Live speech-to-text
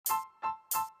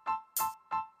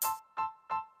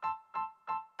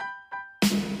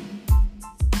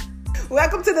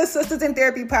Welcome to the Sisters in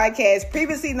Therapy podcast,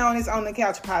 previously known as On the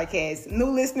Couch podcast. New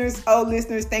listeners, old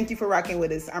listeners, thank you for rocking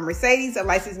with us. I'm Mercedes, a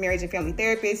licensed marriage and family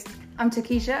therapist. I'm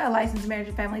Takesha, a licensed marriage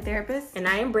and family therapist. And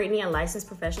I am Brittany, a licensed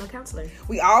professional counselor.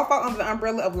 We all fall under the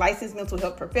umbrella of licensed mental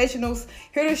health professionals,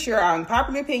 here to share our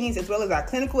unpopular opinions as well as our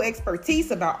clinical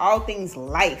expertise about all things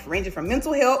life, ranging from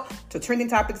mental health to trending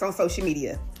topics on social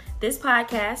media. This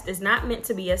podcast is not meant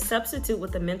to be a substitute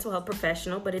with a mental health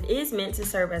professional, but it is meant to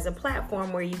serve as a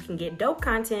platform where you can get dope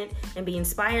content and be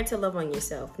inspired to love on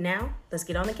yourself. Now, let's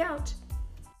get on the couch.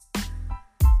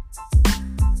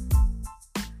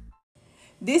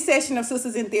 This session of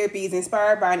Sisters in Therapy is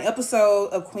inspired by an episode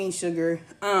of Queen Sugar.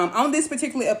 On this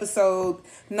particular episode,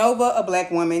 Nova, a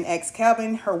black woman, asked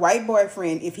Calvin, her white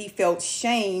boyfriend, if he felt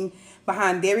shame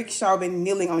behind Derek Chauvin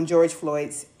kneeling on George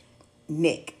Floyd's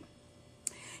neck.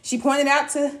 She pointed out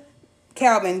to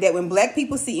Calvin that when black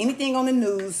people see anything on the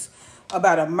news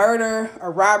about a murder, a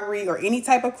robbery, or any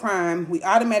type of crime, we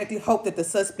automatically hope that the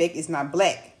suspect is not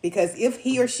black, because if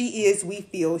he or she is, we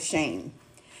feel shame.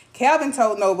 Calvin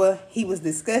told Nova he was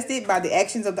disgusted by the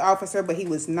actions of the officer, but he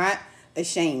was not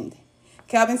ashamed.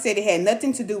 Calvin said it had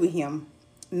nothing to do with him.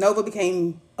 Nova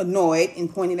became annoyed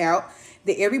and pointed out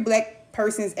that every black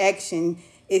person's action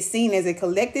is seen as a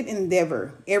collective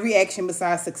endeavor. Every action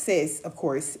besides success, of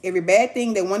course. Every bad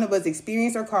thing that one of us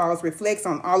experience or cause reflects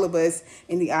on all of us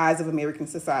in the eyes of American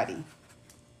society.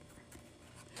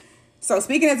 So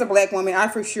speaking as a black woman, I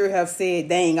for sure have said,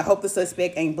 dang, I hope the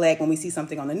suspect ain't black when we see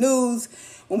something on the news.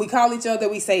 When we call each other,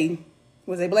 we say,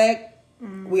 was they black?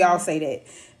 Mm-hmm. We all say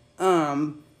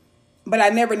that. But I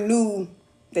never knew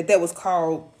that was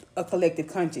called a collective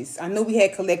conscience. I knew we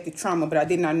had collective trauma, but I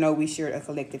did not know we shared a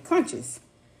collective conscience.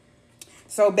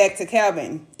 So back to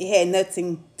Calvin, it had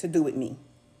nothing to do with me.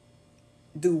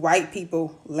 Do white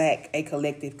people lack a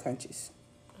collective conscience?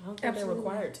 I don't think they're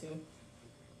required to.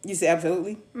 You said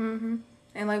absolutely? Mm-hmm.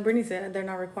 And like Brittany said, they're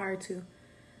not required to.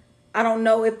 I don't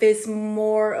know if it's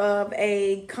more of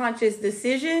a conscious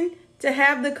decision to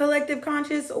have the collective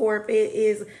conscience, or if it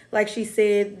is, like she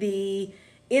said,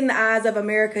 in the eyes of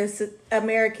American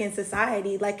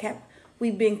society, like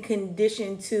we've been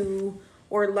conditioned to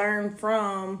or learned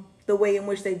from the way in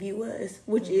which they view us,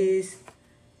 which is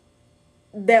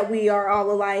that we are all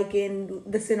alike and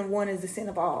the sin of one is the sin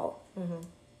of all.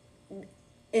 Mm-hmm.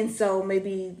 And so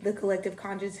maybe the collective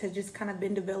conscience has just kind of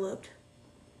been developed.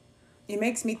 It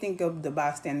makes me think of the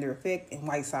bystander effect in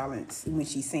White Silence when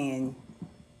she's saying,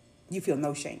 you feel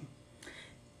no shame.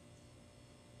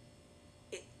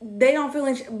 They don't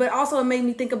feel but also it made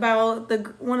me think about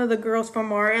one of the girls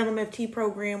from our LMFT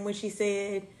program when she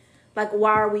said, like,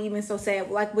 why are we even so sad,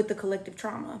 like with the collective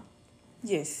trauma?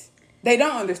 Yes. They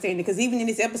don't understand it, because even in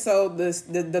this episode,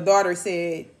 the daughter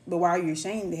said, but why are you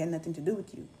ashamed? It had nothing to do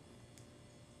with you.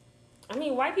 I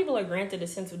mean, white people are granted a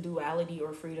sense of duality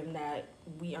or freedom that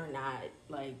we are not.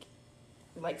 Like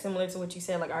similar to what you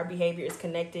said, like our behavior is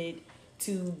connected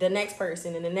to the next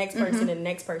person and the next person and the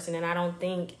next person.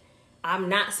 And I'm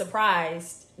not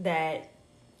surprised that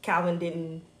Calvin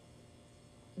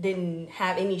didn't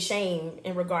have any shame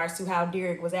in regards to how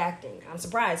Derek was acting. I'm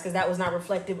surprised because that was not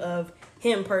reflective of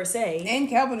him per se. And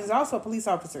Calvin is also a police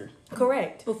officer.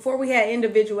 Correct. Before we had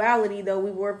individuality, though,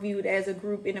 we were viewed as a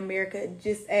group in America,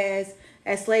 just as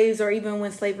slaves, or even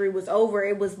when slavery was over,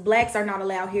 it was blacks are not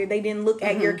allowed here. They didn't look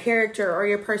at your character or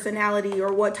your personality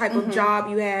or what type of job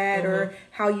you had or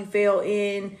how you fell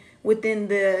within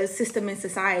the system in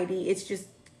society. It's just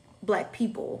black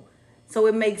people. So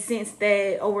it makes sense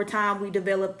that over time we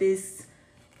develop this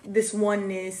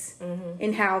oneness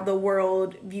in how the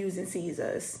world views and sees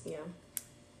us. Yeah.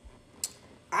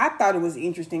 I thought it was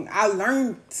interesting. I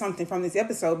learned something from this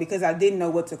episode because I didn't know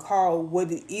what to call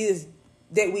what it is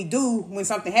that we do when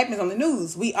something happens on the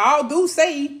news. We all do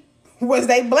say, was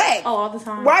they black? Oh, all the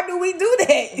time. Why do we do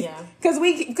that? Yeah. Because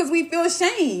we feel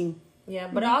shame. Yeah,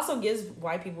 but it also gives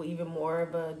white people even more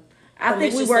of a... I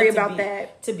think we worry about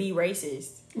that. To be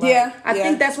racist. I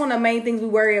think that's one of the main things we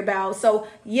worry about. So,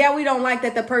 yeah, we don't like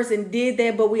that the person did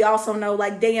that, but we also know,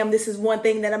 like, damn, this is one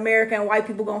thing that America and white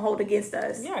people gonna hold against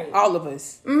us. Yeah. All of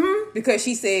us. Mm-hmm. Because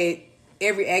she said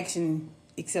every action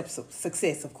except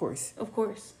success, of course. Of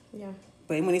course. Yeah.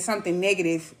 But when it's something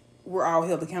negative, we're all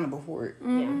held accountable for it.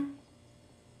 Mm-hmm.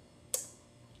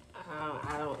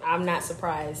 Yeah. I'm not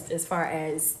surprised as far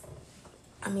as...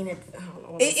 I mean, I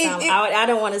don't know. I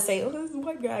don't want to say, oh, this is a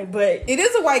white guy, but it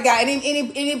is a white guy, and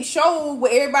it showed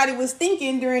what everybody was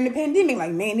thinking during the pandemic.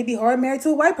 Like, man, it'd be hard married to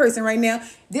a white person right now.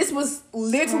 This was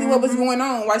literally what was going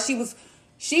on. While she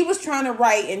was trying to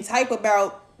write and type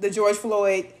about the George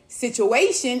Floyd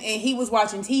situation and he was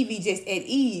watching TV just at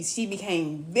ease, she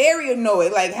became very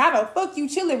annoyed. Like, how the fuck you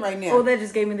chilling right now? Oh, that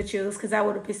just gave me the chills because that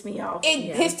would have pissed me off.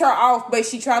 It pissed her off, but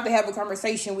she tried to have a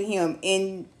conversation with him,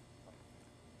 and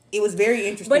it was very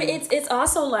interesting. But it's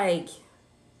also like,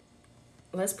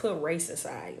 let's put race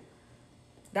aside.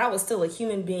 That was still a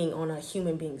human being on a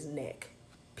human being's neck.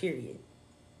 Period.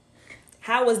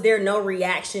 How was there no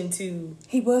reaction to?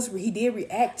 He did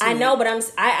react to I it. know, but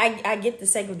I get the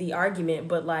sake of the argument,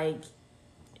 but like,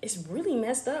 it's really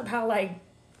messed up how like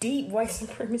deep white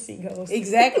supremacy goes.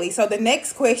 Exactly. So the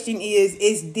next question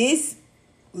is this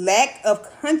lack of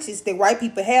conscience that white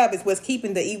people have is what's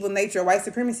keeping the evil nature of white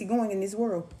supremacy going in this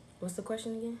world? What's the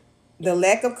question again? The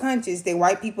lack of conscience that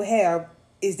white people have,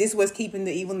 is this what's keeping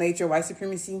the evil nature of white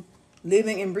supremacy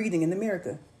living and breathing in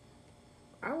America?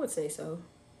 I would say so.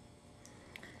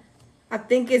 I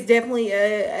think it's definitely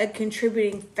a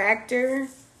contributing factor.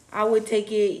 I would take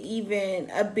it even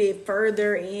a bit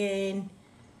further in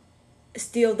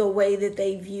still the way that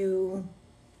they view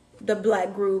the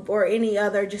black group or any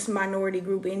other just minority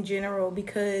group in general,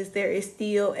 because there is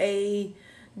still a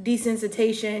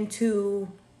desensitization to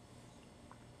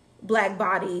black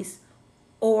bodies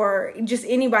or just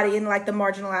anybody in like the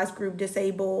marginalized group,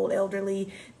 disabled,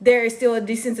 elderly. There is still a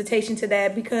desensitization to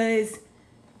that because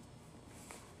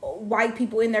white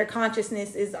people in their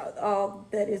consciousness is all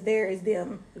that is there is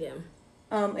them. Yeah.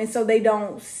 And so they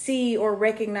don't see or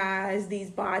recognize these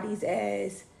bodies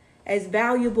as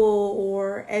valuable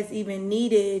or as even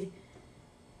needed.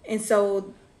 And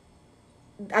so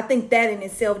I think that in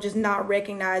itself, just not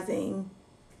recognizing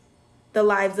the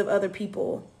lives of other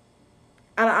people,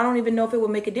 I don't even know if it would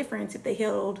make a difference if they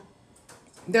held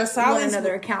their silence one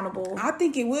another accountable. I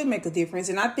think it would make a difference,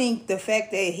 and I think the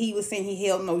fact that he was saying he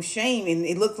held no shame, and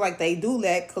it looks like they do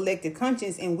lack collective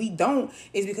conscience, and we don't,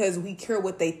 is because we care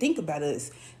what they think about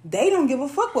us. They don't give a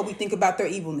fuck what we think about their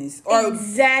evilness.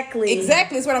 Exactly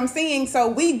is what I'm saying. So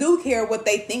we do care what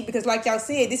they think, because like y'all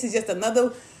said, this is just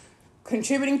another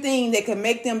contributing thing that could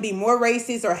make them be more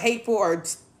racist or hateful or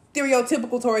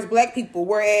stereotypical towards black people,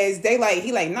 whereas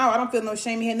he like, no, I don't feel no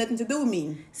shame. He had nothing to do with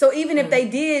me. So even if they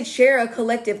did share a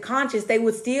collective conscience, they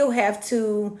would still have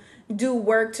to do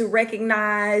work to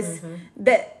recognize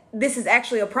that this is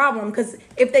actually a problem. Because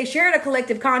if they shared a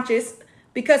collective conscience,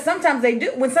 because sometimes they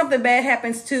do, when something bad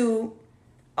happens to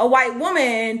a white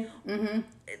woman,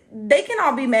 they can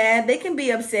all be mad, they can be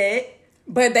upset,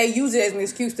 but they use it as an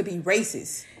excuse to be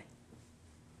racist.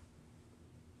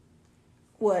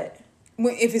 What?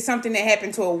 If it's something that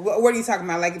happened to what are you talking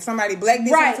about? Like if somebody black did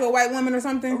something to a white woman or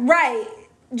something? Right.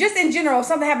 Just in general, if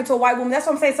something happened to a white woman, that's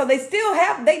what I'm saying. So they do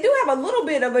have a little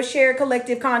bit of a shared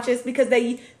collective conscience because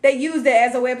they use that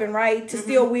as a weapon, right? To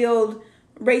still wield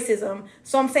racism.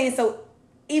 So I'm saying, so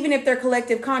even if their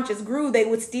collective conscience grew, they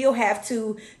would still have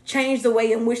to change the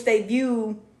way in which they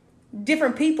view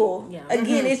different people. Yeah.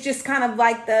 Again, it's just kind of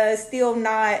like the still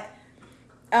not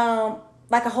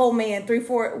like a whole man,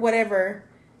 3/4, whatever.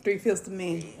 3/5 of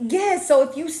men. Yes, so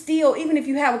if you still, even if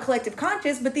you have a collective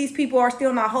conscience, but these people are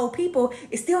still not whole people,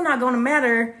 it's still not going to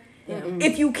matter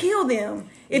if you kill them.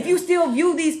 If you still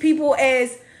view these people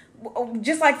as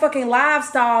just like fucking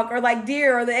livestock or like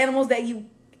deer or the animals that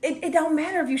it don't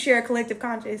matter if you share a collective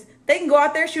conscience. They can go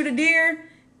out there, shoot a deer,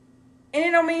 and it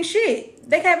don't mean shit.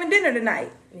 They having dinner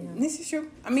tonight. Yeah. This is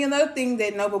true. I mean, another thing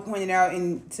that Nova pointed out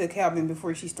to Calvin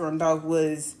before she stormed off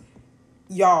was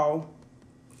y'all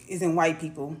isn't white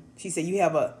people. She said you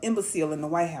have an imbecile in the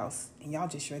White House and y'all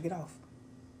just shrug it off.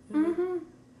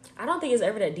 I don't think it's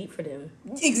ever that deep for them.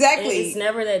 Exactly. It's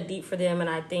never that deep for them, and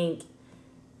I think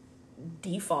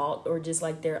default or just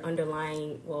like their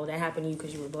underlying, well, that happened to you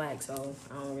because you were black, so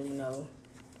I don't really know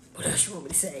what else you want me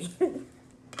to say.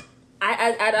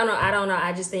 I don't know.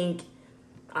 I just think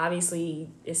obviously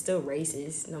it's still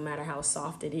racist no matter how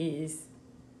soft it is,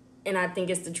 and I think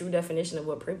it's the true definition of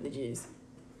what privilege is.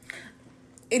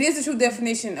 It is a true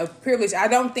definition of privilege. I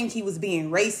don't think he was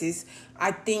being racist.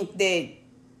 I think that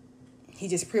he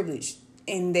just privileged.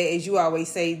 And that, as you always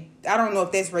say, I don't know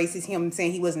if that's racist, him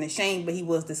saying he wasn't ashamed, but he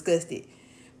was disgusted.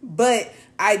 But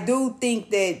I do think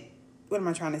that, what am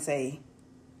I trying to say?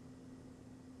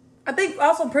 I think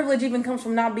also privilege even comes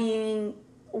from not being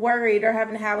worried or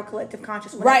having to have a collective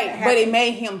conscience. Right, but it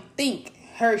made him think.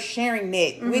 Her sharing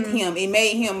that with him, it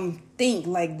made him think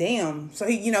like, damn. So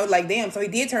he, damn. So he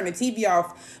did turn the TV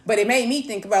off, but it made me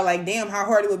think about like, damn, how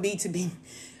hard it would be to be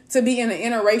in an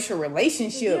interracial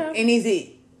relationship. Yeah. And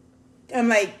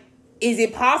is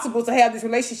it possible to have this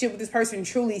relationship with this person and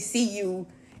truly see you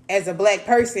as a black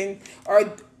person,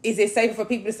 or is it safer for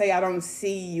people to say, I don't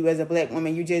see you as a black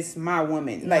woman, you're just my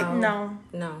woman? No.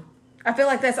 I feel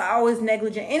like that's always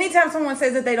negligent. Anytime someone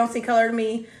says that they don't see color to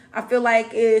me, I feel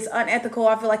like it's unethical.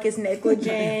 I feel like it's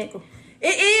negligent. It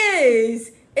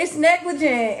is. It's negligent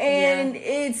and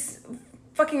it's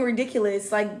fucking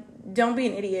ridiculous. Like, don't be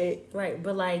an idiot. Right,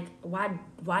 but like,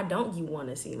 why don't you want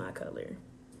to see my color?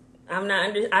 I've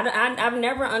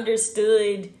never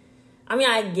understood. I mean,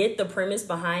 I get the premise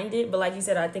behind it, but like you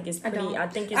said, I think it's pretty. I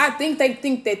think they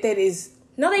think that is.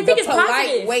 No, they think it's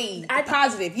positive. Way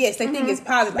positive. Yes, they think it's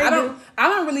positive. I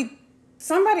don't really.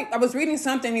 I was reading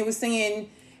something. It was saying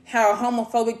how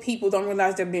homophobic people don't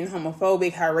realize they're being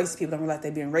homophobic. How racist people don't realize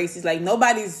they're being racist. Like,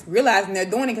 nobody's realizing they're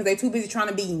doing it because they're too busy trying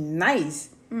to be nice.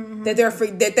 Mm-hmm. That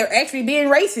they're actually being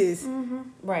racist. Mm-hmm.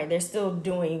 Right, they're still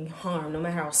doing harm, no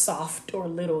matter how soft or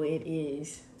little it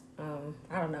is.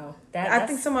 I don't know. I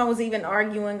think someone was even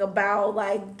arguing about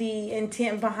like the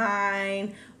intent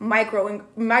behind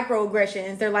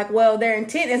microaggressions. They're like, well, their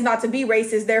intent is not to be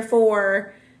racist,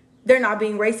 therefore they're not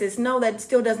being racist. No, that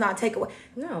still does not take away.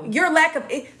 No, your lack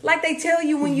of like they tell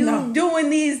you when you doing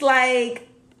these like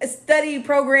study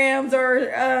programs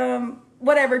or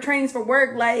whatever trainings for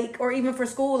work, like, or even for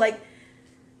school, like,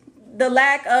 the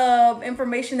lack of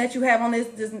information that you have on this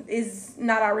is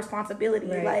not our responsibility.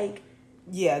 Right. Like,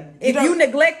 yeah, if you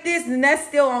neglect this, then that's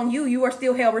still on you. You are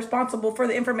still held responsible for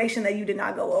the information that you did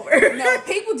not go over. No,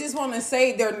 people just want to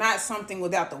say they're not something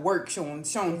without the work shown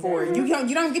for it. You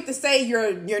don't get to say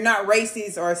you're not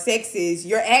racist or sexist.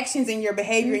 Your actions and your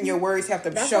behavior and your words have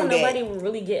to show that. Nobody will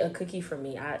really get a cookie from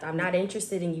me. I'm not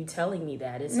interested in you telling me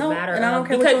that. It's a matter and I don't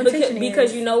care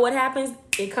because you know what happens.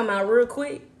 It come out real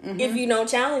quick if you don't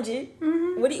challenge it.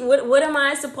 Mm-hmm. What am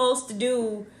I supposed to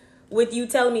do with you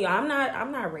telling me I'm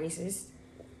not racist?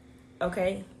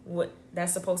 Okay, what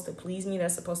that's supposed to please me?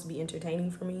 That's supposed to be entertaining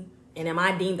for me? And am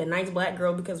I deemed a nice black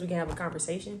girl because we can have a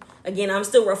conversation? Again, I'm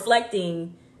still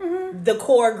reflecting the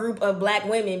core group of black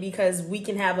women because we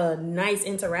can have a nice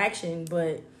interaction,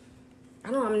 but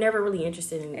I don't know. I'm never really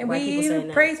interested in white people saying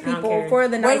that. Praise people for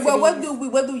the niceties. Well,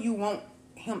 what do you want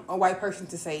a white person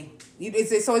to say?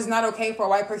 So it's not okay for a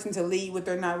white person to lead with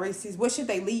they're not racist? What should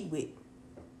they lead with?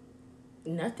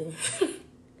 Nothing.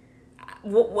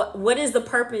 What is the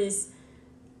purpose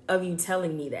of you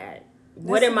telling me that?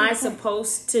 What am I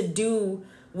supposed to do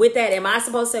with that? Am I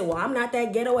supposed to say, well, I'm not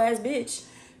that ghetto ass bitch?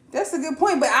 That's a good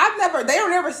point, but they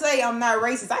don't ever say I'm not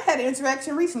racist. I had an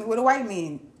interaction recently with a white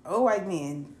man.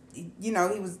 You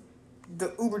know, he was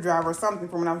the Uber driver or something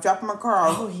from when I was dropping my car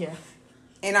off. Oh, yeah.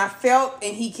 And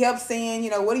and he kept saying,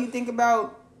 what do you think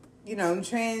about,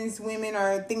 trans women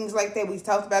or things like that? We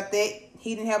talked about that.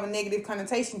 He didn't have a negative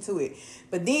connotation to it.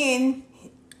 But then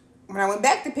when I went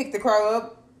back to pick the car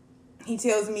up, he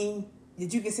tells me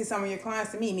that you can send some of your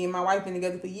clients to me. Me and my wife been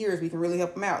together for years. We can really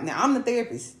help them out. Now, I'm the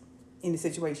therapist in the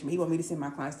situation, but he want me to send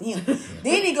my clients to him.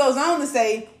 Then he goes on to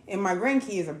say, and my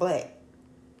grandkids are black.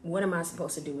 What am I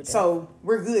supposed to do with that? So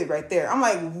we're good right there. I'm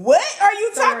like, what are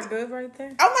you talking? We're good right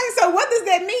there. I'm like, so what does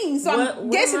that mean? So I'm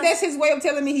guessing that's his way of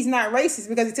telling me he's not racist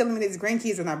because he's telling me that his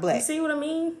grandkids are not black. You see what I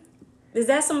mean? Is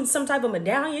that some type of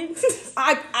medallion?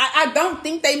 I don't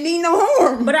think they mean no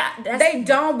harm. But they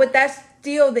don't, but that's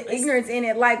still the ignorance in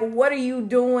it. Like, what are you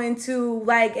doing to,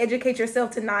 like, educate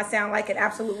yourself to not sound like an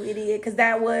absolute idiot? Because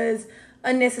that was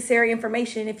unnecessary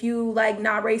information. If you, like,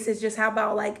 not racist, just how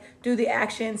about, like, do the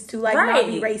actions to, like, not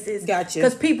be racist? Gotcha.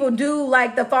 Because people do,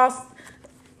 like, the false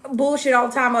bullshit all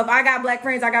the time of, I got black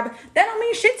friends, that don't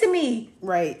mean shit to me.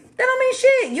 Right. That don't mean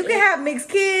shit. You can have mixed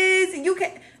kids. You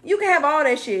can have all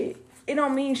that shit. It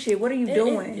don't mean shit. What are you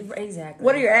doing? Exactly.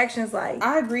 What are your actions like?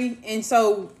 I agree. And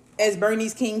so, as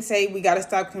Bernice King say, we got to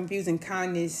stop confusing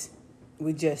kindness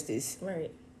with justice.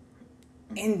 Right.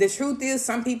 And the truth is,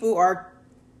 some people are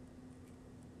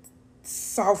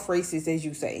soft racist, as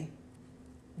you say.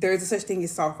 There is a such thing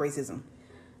as soft racism.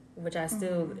 Which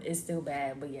is still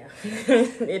bad, but yeah,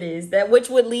 it is. That which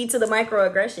would lead to the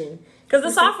microaggression. Because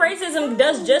the soft racism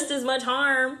does just as much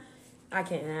harm. I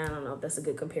don't know if that's a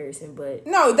good comparison, but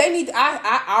no, they need.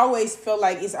 I always feel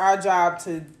like it's our job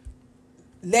to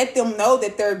let them know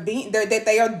that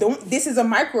they are doing. This is a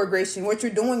microaggression. What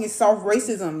you're doing is soft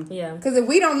racism. Yeah. Because if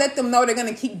we don't let them know, they're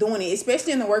gonna keep doing it,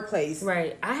 especially in the workplace.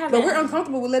 Right. But we're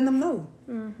uncomfortable with letting them know.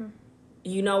 Mm-hmm.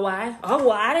 You know why? Oh,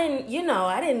 well, I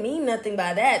didn't mean nothing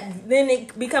by that. Then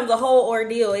it becomes a whole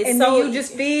ordeal. Then you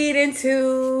just feed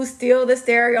into still the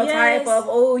stereotype of,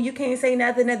 oh, you can't say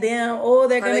nothing to them. Oh,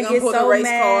 they're going to get so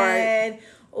mad.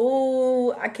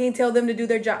 Oh, I can't tell them to do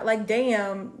their job. Like,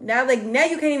 damn. Now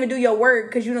you can't even do your work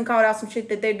because you done called out some shit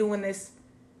that they're doing this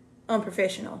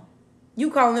unprofessional. You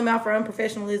calling them out for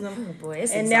unprofessionalism. Oh, boy,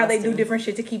 it's exhausting. Now they do different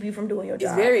shit to keep you from doing your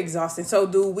job. It's very exhausting. So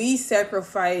do we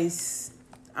sacrifice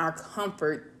our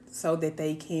comfort so that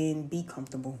they can be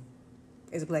comfortable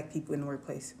as black people in the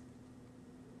workplace?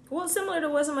 Well, similar to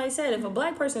what somebody said, if a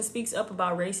black person speaks up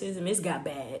about racism, it's got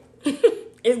bad.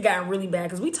 It's gotten really bad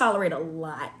because we tolerate a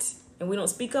lot and we don't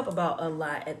speak up about a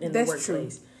lot in the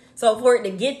workplace. True. So for it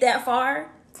to get that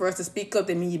far, for us to speak up,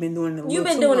 that means you've been doing it. You've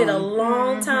been doing it a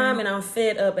long time, and I'm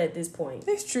fed up at this point.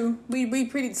 That's true. We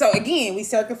pretty. So again, we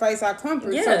sacrifice our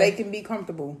comfort so they can be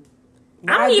comfortable.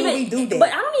 Why we do that?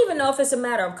 But I don't even know if it's a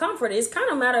matter of comfort. It's kind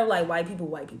of a matter of like white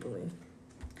people in.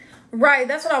 Right,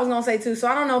 that's what I was gonna say too. So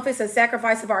I don't know if it's a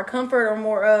sacrifice of our comfort or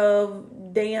more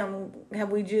of, damn,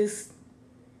 have we just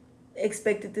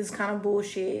expected this kind of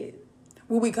bullshit?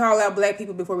 Will we call out black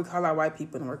people before we call out white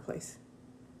people in the workplace?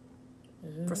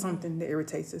 For something that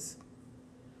irritates us?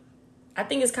 I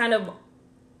think it's kind of,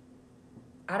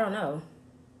 I don't know.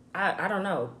 I don't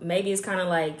know. Maybe it's kind of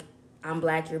like, I'm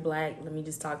black, you're black. Let me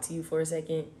just talk to you for a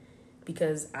second.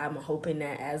 Because I'm hoping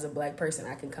that as a black person,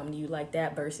 I can come to you like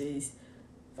that versus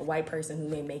a white person who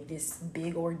may make this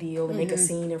big ordeal and make a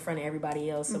scene in front of everybody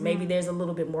else. So maybe there's a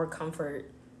little bit more comfort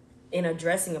in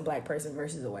addressing a black person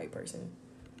versus a white person.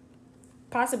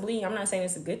 Possibly. I'm not saying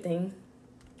it's a good thing.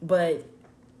 But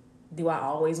do I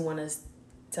always want to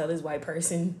tell this white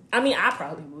person? I mean, I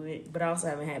probably would. But I also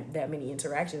haven't had that many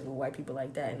interactions with white people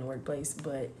like that in the workplace.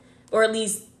 Or at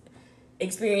least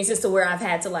experiences to where I've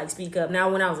had to like speak up. Now,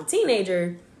 when I was a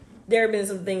teenager, there have been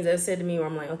some things that said to me where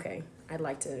I'm like, okay, I'd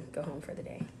like to go home for the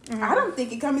day. I don't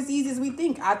think it comes as easy as we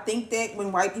think. I think that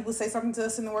when white people say something to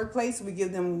us in the workplace, we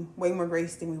give them way more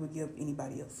grace than we would give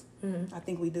anybody else. I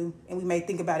think we do. And we may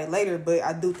think about it later, but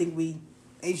I do think we,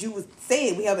 as you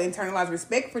said, we have an internalized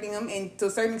respect for them. And to a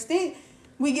certain extent,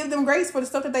 we give them grace for the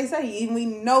stuff that they say. And we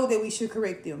know that we should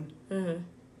correct them.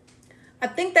 I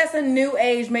think that's a new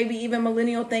age, maybe even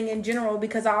millennial thing in general,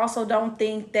 because I also don't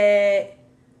think that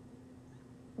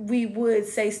we would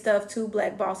say stuff to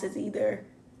black bosses either.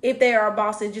 If they are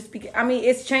bosses, just because, I mean,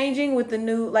 it's changing with the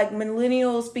new, like,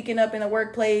 millennials speaking up in the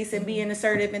workplace and being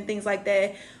assertive and things like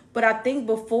that. But I think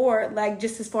before, like,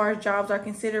 just as far as jobs are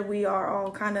considered, we are all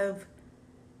kind of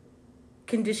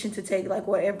conditioned to take, like,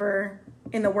 whatever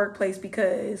in the workplace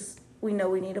because we know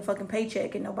we need a fucking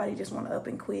paycheck and nobody just want to up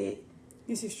and quit.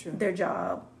 This is true. Their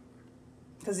job.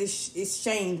 Because it's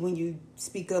shamed when you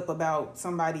speak up about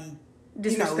somebody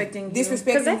disrespecting you.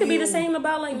 Because that could be the same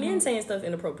about like men saying stuff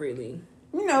inappropriately.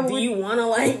 Do you want to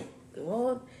like?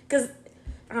 Well, because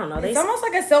I don't know. It's almost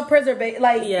like a self-preservation.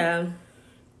 Like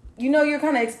you're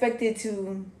kind of expected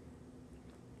to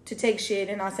take shit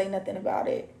and not say nothing about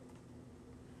it.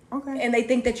 Okay. And they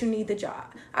think that you need the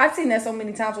job. I've seen that so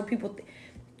many times where people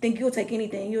think you'll take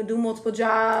anything. You'll do multiple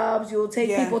jobs. You'll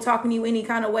take people talking to you any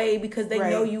kind of way because they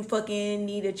know you fucking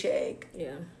need a check.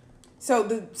 Yeah.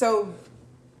 So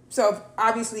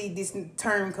obviously this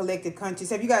term collective conscious.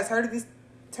 Have you guys heard of this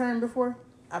term before?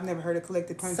 I've never heard of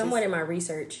collective conscious. Somewhat in my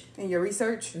research. In your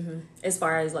research? As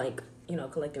far as like,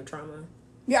 collective trauma.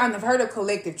 Yeah, I've heard of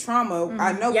collective trauma.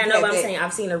 I know. Yeah, no, but I'm saying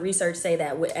I've seen the research say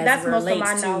that as it relates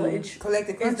most of my knowledge.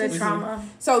 Collective conscious the trauma.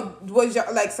 So was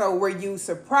y'all, like, so were you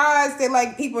surprised that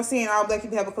like people are saying all black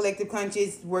people have a collective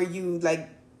conscious? Were you like,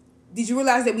 did you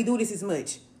realize that we do this as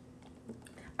much?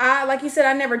 Like you said,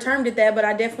 I never termed it that, but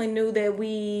I definitely knew that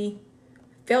we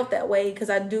felt that way because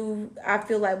I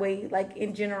feel that way like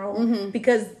in general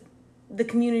because the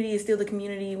community is still the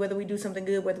community, whether we do something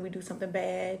good, whether we do something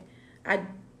bad. I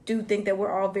do think that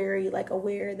we're all very like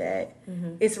aware that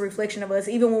it's a reflection of us.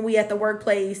 Even when we at the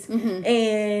workplace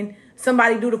and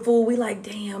somebody do the fool, we like,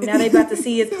 damn, now they about to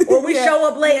see us. Or we show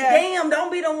up late, damn,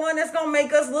 don't be the one that's gonna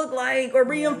make us look like or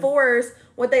reinforce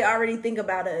what they already think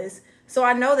about us. So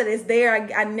I know that it's there.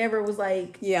 I never was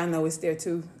like... Yeah, I know it's there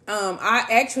too. I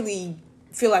actually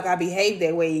feel like I behave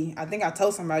that way. I think I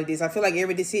told somebody this. I feel like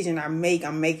every decision I make,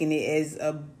 I'm making it as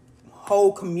a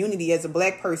whole community, as a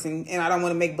black person, and I don't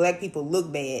want to make black people look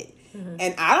bad.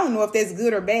 And I don't know if that's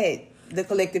good or bad, the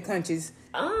collective conscious.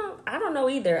 I don't know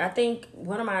either. I think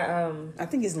one of my... I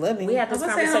think it's loving. We had this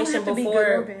conversation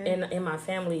before in my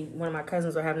family. One of my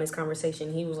cousins were having this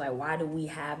conversation. He was like, why do we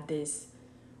have this...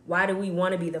 Why do we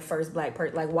want to be the first black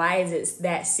person? Like, why is it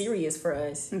that serious for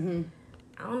us? I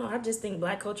don't know. I just think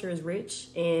black culture is rich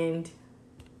and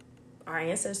our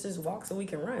ancestors walk so we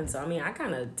can run. So, I mean, I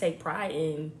kind of take pride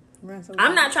in...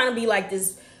 I'm not trying to be like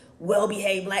this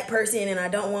well-behaved black person and I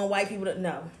don't want white people to...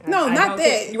 No, not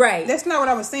that. Right. That's not what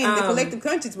I was saying. The collective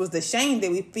conscience was the shame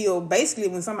that we feel basically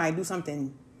when somebody do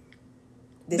something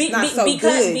that's not so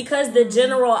good. Because the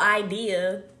general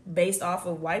idea... based off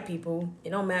of white people, it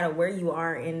don't matter where you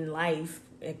are in life,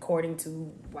 according to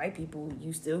white people,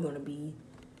 you still gonna be,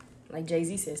 like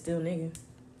Jay-Z said, still nigga.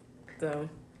 So,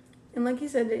 and like you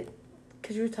said,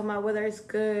 because you were talking about whether it's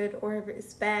good or if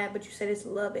it's bad, but you said it's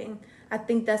loving. I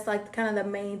think that's like kind of the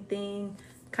main thing,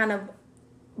 kind of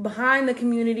behind the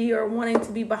community or wanting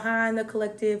to be behind the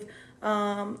collective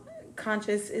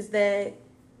conscious, is that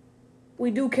we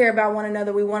do care about one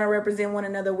another. We want to represent one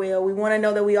another well. We want to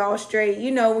know that we all straight. You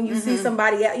know, when you see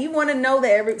somebody out, you want to know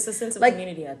that it's a sense of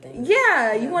community, I think.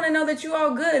 Yeah, you want to know that you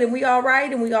all good and we all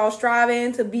right and we all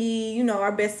striving to be, you know,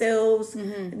 our best selves,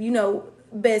 you know,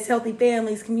 best healthy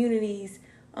families, communities.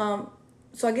 So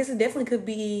I guess it definitely could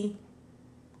be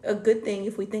a good thing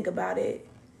if we think about it.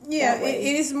 Yeah,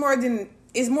 it is more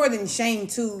than shame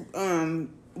too.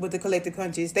 With the collective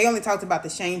conscious, they only talked about the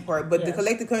shame part, but the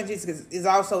collective conscious is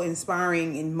also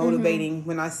inspiring and motivating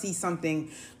when I see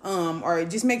something, or it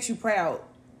just makes you proud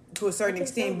to a certain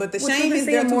extent. But the shame is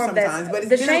there too sometimes. But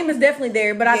the shame is definitely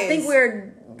there. But I think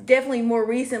we're definitely more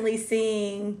recently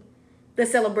seeing the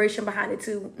celebration behind it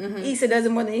too. Issa does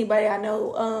it more than anybody I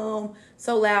know.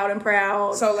 So loud and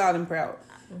proud.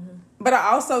 But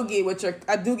I also get what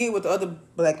the other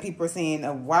black people are saying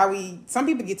of some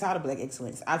people get tired of black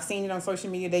excellence. I've seen it on social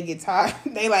media. They get tired.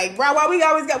 They like,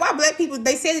 why black people,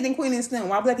 they said it in Queen and Slim,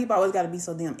 why black people always got to be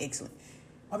so damn excellent?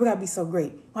 Why we got to be so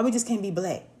great? Why we just can't be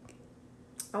black?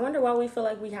 I wonder why we feel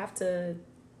like we have to.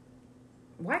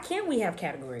 Why can't we have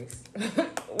categories?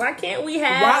 Why can't we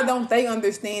have? Why don't they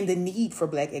understand the need for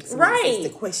black excellence? Right. Is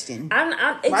the question.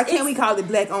 Why can't we call it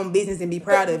black-owned business and be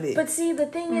proud of it? But see, the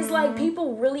thing is, like,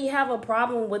 people really have a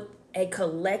problem with a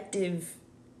collective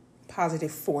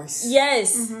positive force.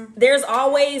 Yes. There's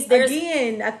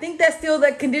again, I think that's still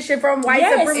the condition from white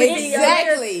supremacy.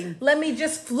 Exactly. Let me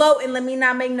just float and let me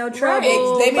not make no trouble.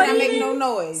 Right. Let me not make no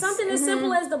noise. Something as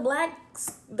simple as the black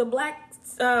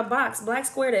black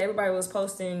square that everybody was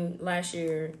posting last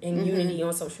year in Unity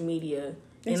on social media.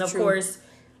 And of course,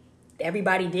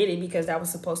 everybody did it because that was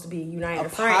supposed to be a united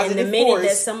front. And the minute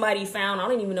that somebody found, I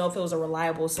don't even know if it was a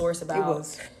reliable source about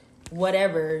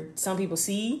whatever some people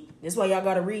see, that's why y'all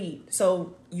gotta read.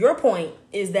 So your point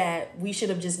is that we should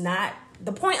have just not,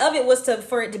 the point of it was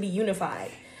for it to be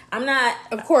unified.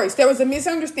 Of course, there was a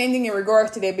misunderstanding in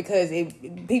regards to that because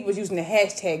people was using the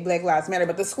hashtag Black Lives Matter,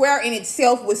 but the square in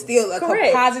itself was still a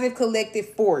positive collective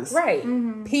force. Right.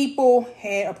 People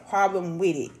had a problem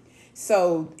with it.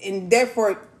 So, and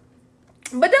therefore...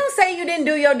 But don't say you didn't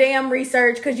do your damn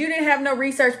research because you didn't have no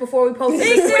research before we posted the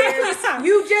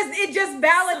squares. It just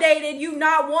validated you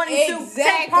not wanting to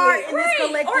take part in this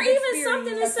collective or even experience.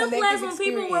 Something as simple as when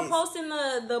people were posting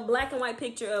the black and white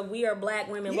picture of we are black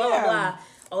women, blah, blah, blah.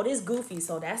 Oh, this goofy.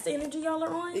 So that's the energy y'all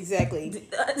are on? Exactly.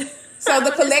 So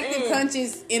the collective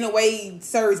conscious, in a way,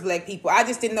 serves black people. I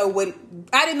just didn't know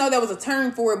I didn't know there was a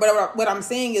term for it, but what I'm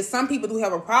saying is some people do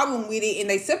have a problem with it and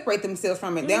they separate themselves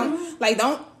from it.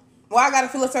 I gotta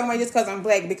feel a certain way just because I'm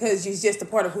black, because it's just a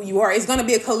part of who you are. It's gonna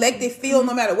be a collective feel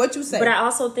no matter what you say. But I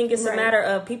also think it's a matter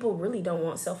of people really don't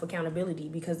want self-accountability,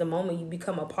 because the moment you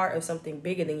become a part of something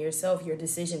bigger than yourself, your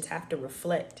decisions have to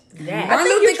reflect that. I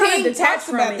think you're trying to detach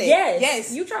from it.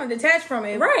 Yes. You're trying to detach from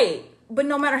it. Right. But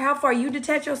no matter how far you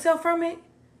detach yourself from it,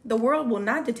 the world will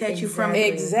not detach you from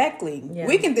it. Exactly. Yeah.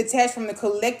 We can detach from the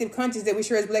collective conscience that we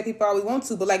share as black people all we want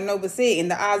to, but like Nova said, in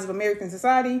the eyes of American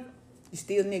society, you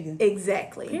still nigga.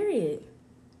 Exactly. Period.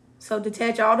 So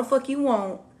detach all the fuck you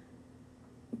want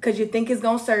because you think it's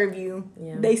going to serve you.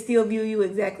 Yeah. They still view you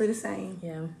exactly the same.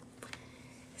 Yeah.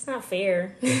 It's not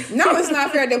fair. No, it's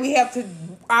not fair that we have to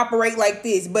operate like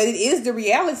this, but it is the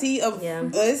reality of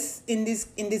us in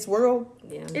this world.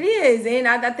 Yeah. It is. And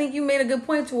I think you made a good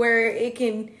point to where it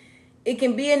can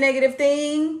be a negative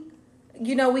thing.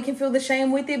 You know, we can feel the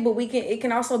shame with it, but it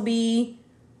can also be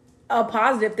a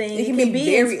positive thing. It can be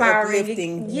very inspiring.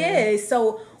 Uplifting. Yes.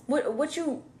 So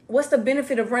what's the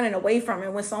benefit of running away from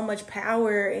it when so much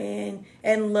power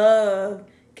and love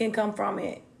can come from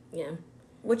it? Yeah.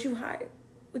 What you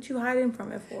hiding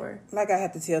from it for? Like I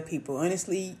have to tell people,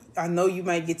 honestly, I know you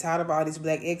might get tired of all this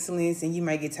black excellence and you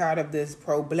might get tired of this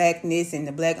pro-blackness and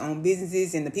the black-owned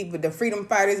businesses and the people, the freedom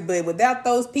fighters, but without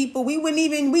those people, we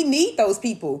need those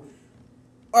people.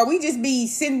 Or we just be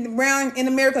sitting around in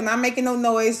America not making no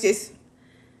noise, just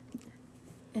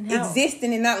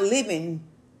existing and not living.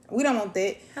 We don't want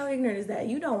that. How ignorant is that?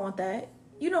 You don't want that.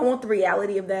 You don't want the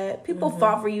reality of that. People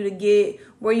fought for you to get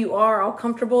where you are all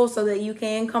comfortable so that you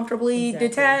can comfortably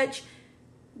detach.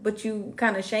 But you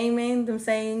kind of shaming them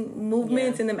saying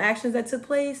movements and them actions that took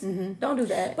place. Don't do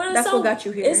that. But that's what got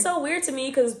you here. It's so weird to me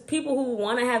because people who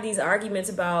want to have these arguments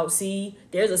about,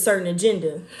 there's a certain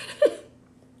agenda.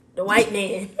 The white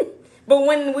man. But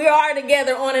when we are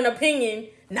together on an opinion,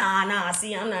 I'm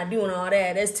not doing all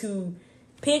that. That's too...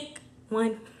 Pick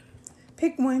one.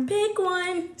 Pick one. Pick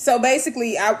one. So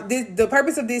basically, the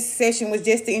purpose of this session was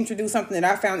just to introduce something that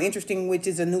I found interesting, which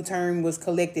is a new term, was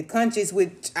collective conscious,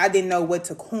 which I didn't know what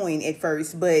to coin at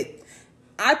first. But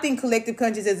I think collective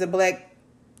conscious as a Black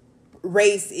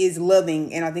race is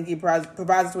loving, and I think it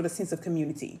provides us with a sense of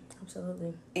community.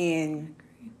 Absolutely. And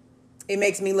it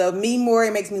makes me love me more.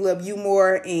 It makes me love you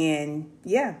more. And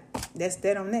yeah, that's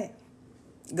that on that.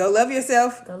 Go love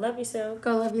yourself. Go love yourself.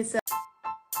 Go love yourself.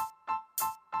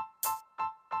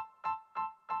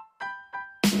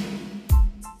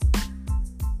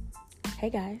 Hey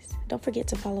guys, don't forget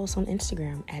to follow us on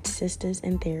Instagram at Sistas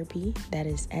in Therapy. That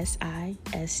is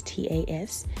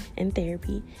SISTAS in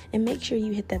Therapy. And make sure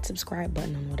you hit that subscribe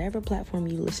button on whatever platform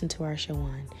you listen to our show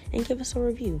on. And give us a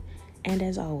review. And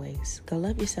as always, go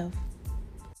love yourself.